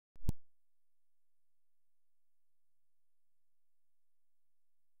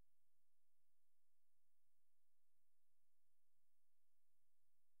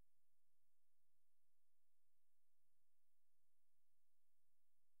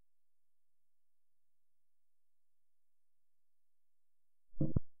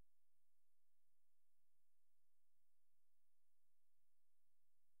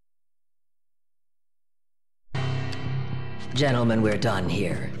Gentlemen, we're done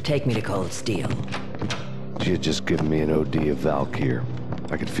here. Take me to Cold Steel. She had just given me an OD of Valkyr.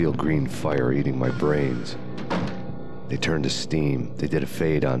 I could feel green fire eating my brains. They turned to steam. They did a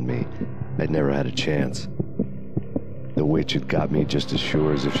fade on me. I'd never had a chance. The witch had got me just as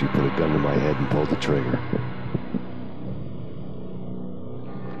sure as if she put a gun to my head and pulled the trigger.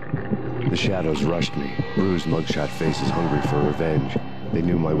 The shadows rushed me, bruised mugshot faces hungry for revenge. They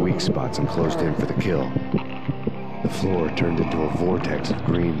knew my weak spots and closed in for the kill. The floor turned into a vortex of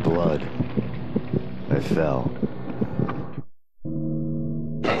green blood. I fell.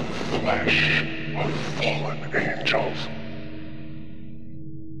 The flesh of fallen angels.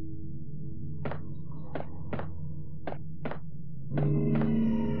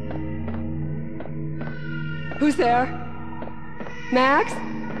 Who's there? Max?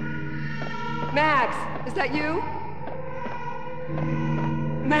 Max, is that you?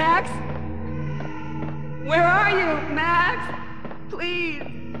 Max? Where are you, Max? Please.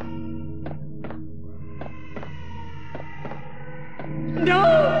 No,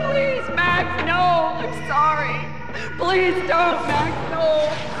 please, Max, no. I'm sorry. Please don't, Max, no.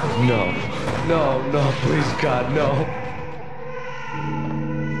 No, please God, no.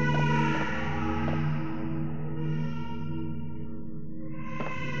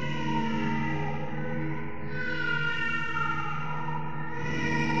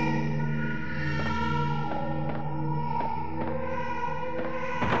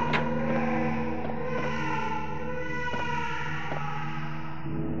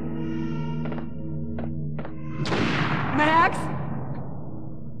 Max?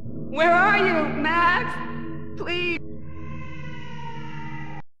 Where are you, Max? Please.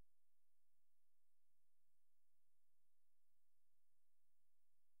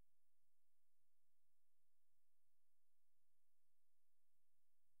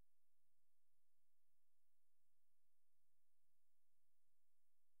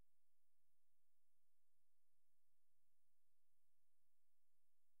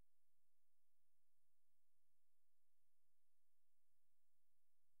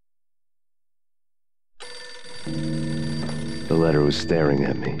 The letter was staring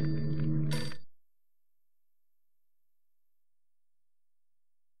at me.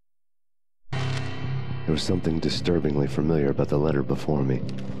 There was something disturbingly familiar about the letter before me.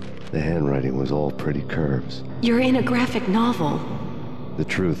 The handwriting was all pretty curves. You're in a graphic novel. The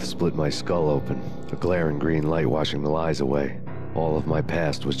truth split my skull open, a glaring green light washing the lies away. All of my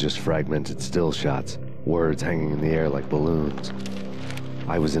past was just fragmented still shots, words hanging in the air like balloons.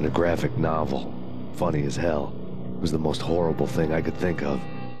 I was in a graphic novel. Funny as hell. It was the most horrible thing I could think of.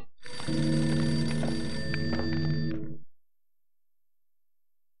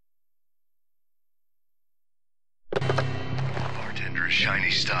 Bartender is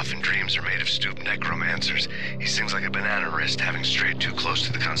shiny stuff, and dreams are made of stooped necromancers. He sings like a banana wrist, having strayed too close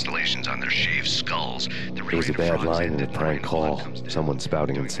to the constellations on their shaved skulls. There was a bad line in a prank call. Someone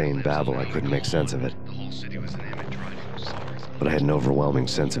spouting insane babble. I couldn't make sense of it. But I had an overwhelming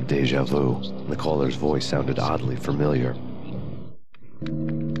sense of déjà vu. The caller's voice sounded oddly familiar.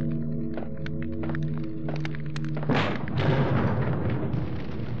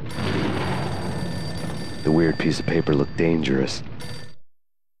 The weird piece of paper looked dangerous.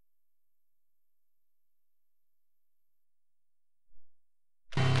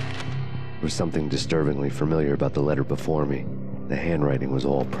 There was something disturbingly familiar about the letter before me. The handwriting was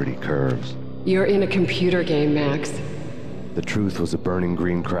all pretty curves. You're in a computer game, Max. The truth was a burning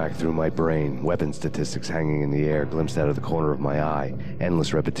green crack through my brain, weapon statistics hanging in the air, glimpsed out of the corner of my eye,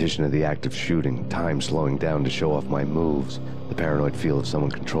 endless repetition of the act of shooting, time slowing down to show off my moves, the paranoid feel of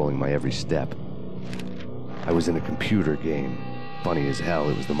someone controlling my every step. I was in a computer game. Funny as hell,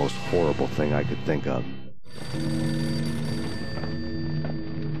 it was the most horrible thing I could think of.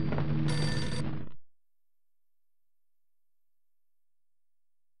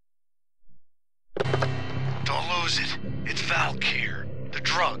 Don't lose it. It's Valkyr. The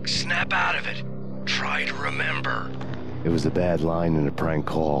drug. Snap out of it. Try to remember. It was a bad line in a prank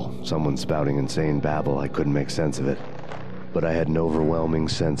call. Someone spouting insane babble. I couldn't make sense of it. But I had an overwhelming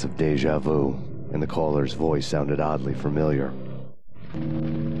sense of déjà vu, and the caller's voice sounded oddly familiar.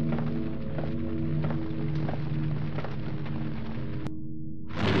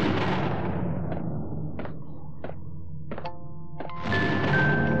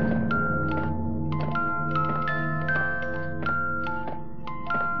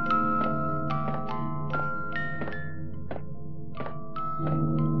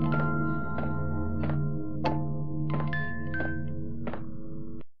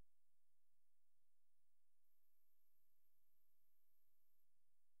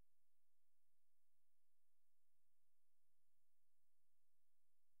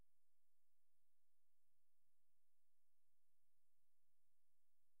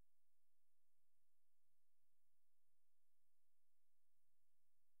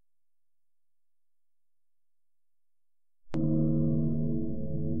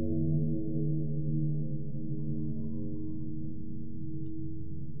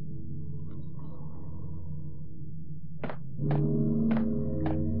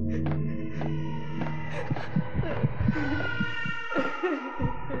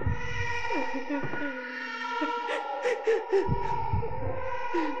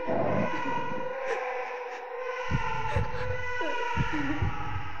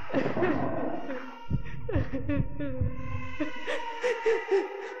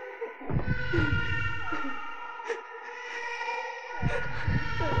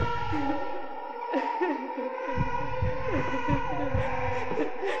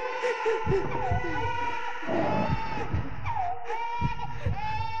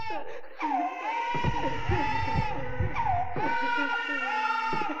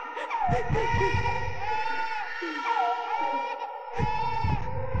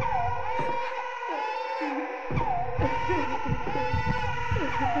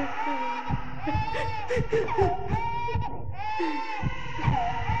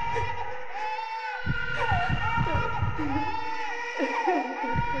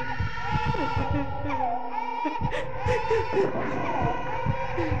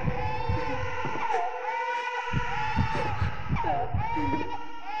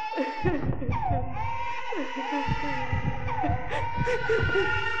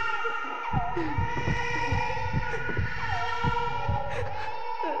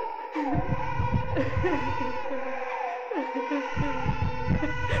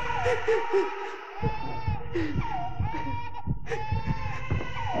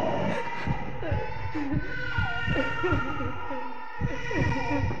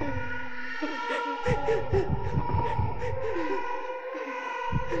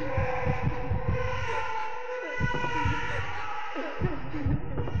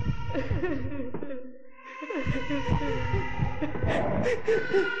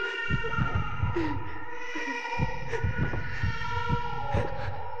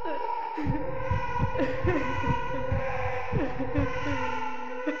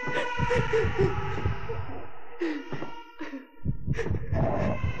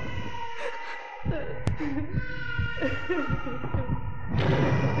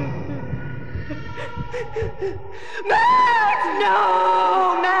 Max!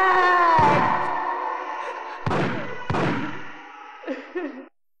 No! Max!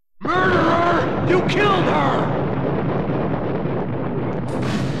 Murderer! You killed her!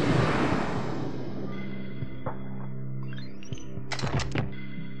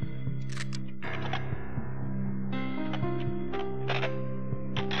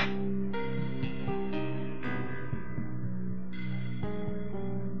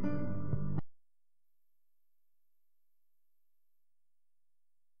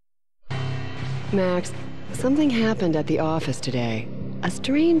 Max, something happened at the office today. A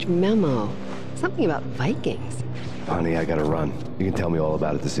strange memo. Something about Vikings. Honey, I gotta run. You can tell me all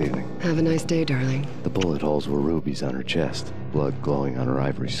about it this evening. Have a nice day, darling. The bullet holes were rubies on her chest, blood glowing on her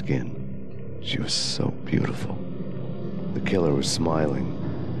ivory skin. She was so beautiful. The killer was smiling.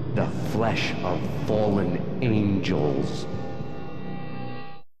 The flesh of fallen angels.